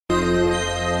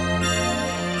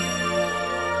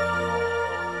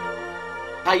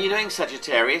How are you doing,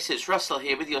 Sagittarius? It's Russell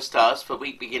here with your stars for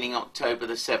week beginning October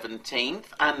the 17th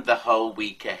and the whole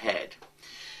week ahead.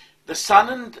 The Sun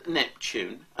and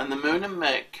Neptune and the Moon and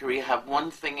Mercury have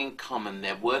one thing in common.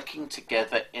 They're working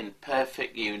together in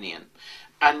perfect union.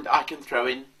 And I can throw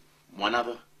in one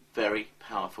other very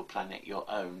powerful planet, your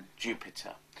own,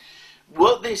 Jupiter.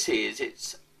 What this is,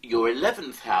 it's your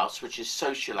 11th house, which is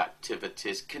social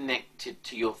activities, connected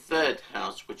to your 3rd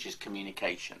house, which is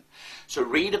communication. So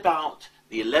read about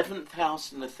the 11th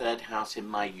house and the 3rd house in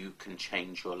my You Can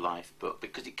Change Your Life book,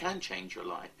 because it can change your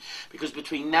life. Because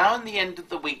between now and the end of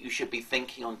the week, you should be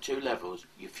thinking on 2 levels.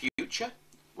 Your future,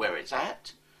 where it's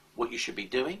at, what you should be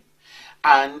doing,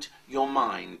 and your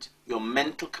mind, your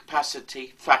mental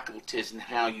capacity, faculties, and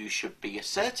how you should be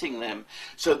asserting them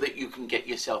so that you can get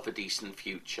yourself a decent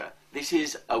future. This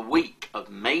is a week of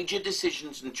major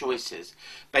decisions and choices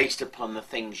based upon the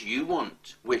things you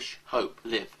want, wish, hope,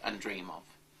 live, and dream of.